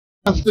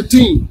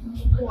Constantine.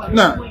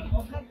 Now,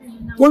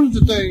 one of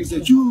the things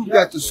that you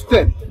got to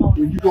study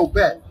when you go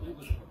back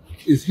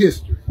is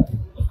history,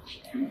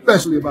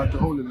 especially about the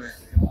Holy Land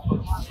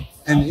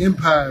and the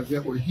empires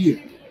that were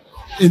here.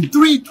 In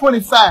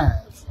 325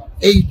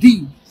 AD,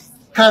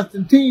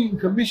 Constantine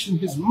commissioned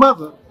his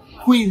mother,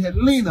 Queen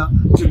Helena,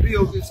 to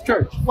build this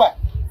church. Why?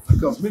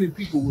 Because many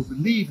people were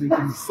believing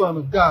in the Son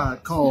of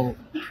God called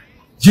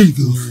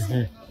Jesus.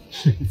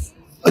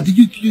 Did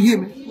you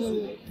hear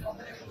me?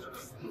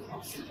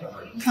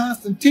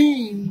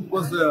 Constantine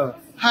was the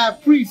high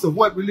priest of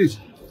what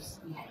religion?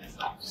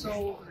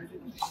 Sol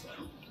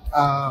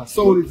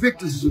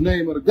Invictus is the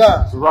name of the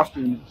god.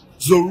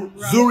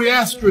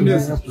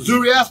 Zoroastrianism.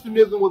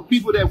 Zoroastrianism was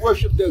people that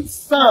worship the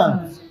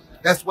sun.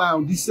 That's why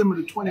on December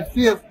the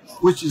 25th,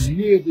 which is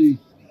near the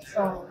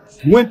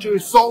winter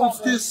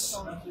solstice,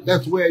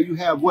 that's where you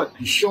have what?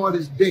 The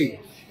shortest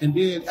day. And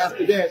then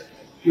after that,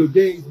 your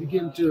days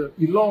begin to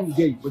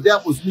elongate. But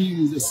that was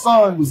meaning the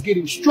sun was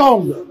getting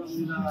stronger.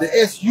 The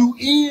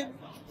S-U-N.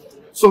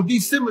 So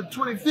December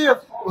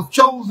 25th was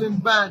chosen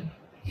by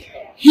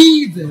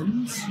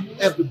heathens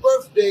as the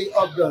birthday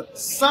of the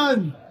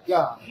sun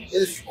god.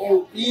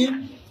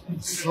 S-O-N,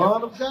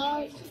 son of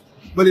God.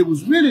 But it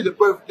was really the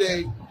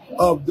birthday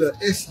of the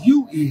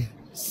S-U-N,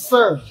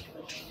 sun.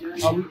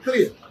 Are we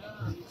clear?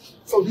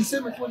 So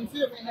December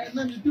 25th ain't had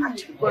nothing to do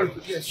with the birth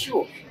of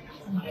Yeshua.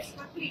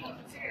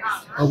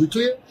 Are we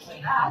clear?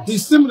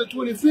 December the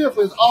 25th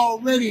has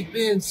already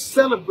been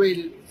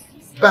celebrated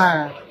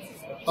by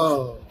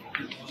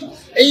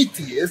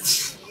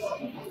atheists.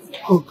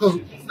 Because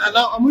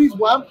now, the reason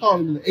why I'm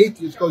calling them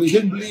atheists because they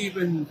didn't believe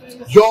in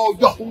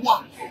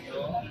Yahuwah.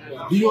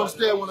 Do you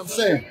understand what I'm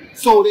saying?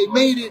 So they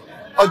made it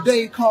a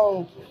day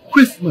called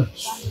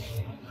Christmas,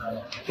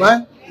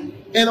 right?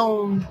 And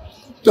on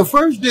the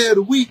first day of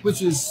the week,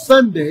 which is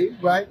Sunday,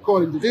 right,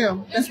 according to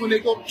them, that's when they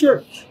go to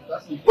church.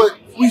 But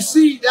we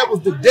see that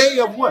was the day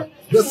of what?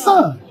 The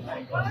sun.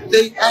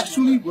 They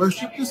actually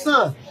worship the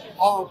sun.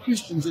 All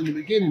Christians in the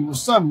beginning were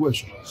sun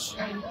worshipers.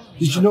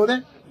 Did you know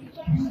that?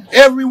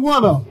 Every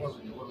one of them.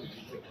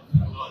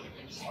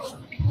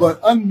 But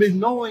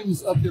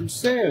unbeknownst of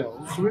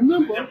themselves,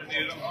 remember,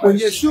 when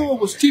Yeshua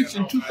was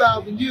teaching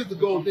 2,000 years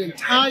ago, the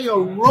entire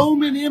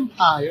Roman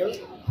Empire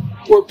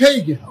were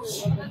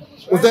pagans.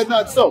 Was that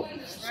not so?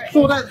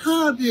 So that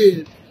how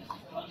did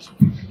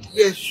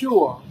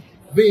Yeshua,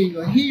 being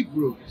a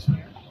Hebrew,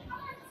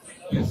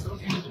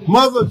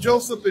 mother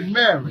Joseph and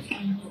Mary,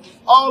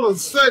 all of a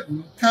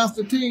sudden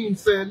Constantine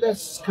said,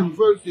 let's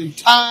convert the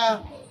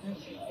entire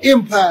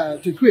empire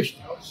to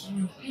Christians.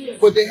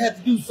 But they had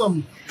to do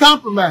some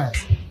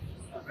compromise.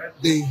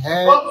 They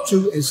had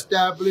to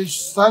establish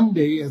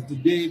Sunday as the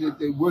day that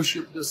they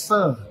worship the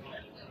sun.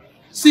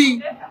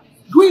 See,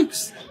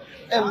 Greeks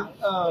and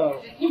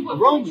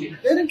Romans,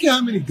 they didn't care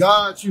how many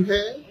gods you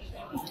had.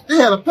 They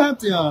had a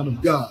pantheon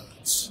of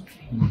gods.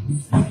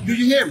 Do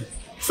you hear me?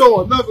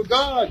 So another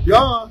god,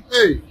 Yah,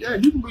 hey, yeah,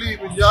 you can believe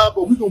in Yah,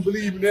 but we're going to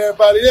believe in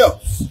everybody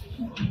else.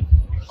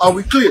 Are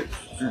we clear?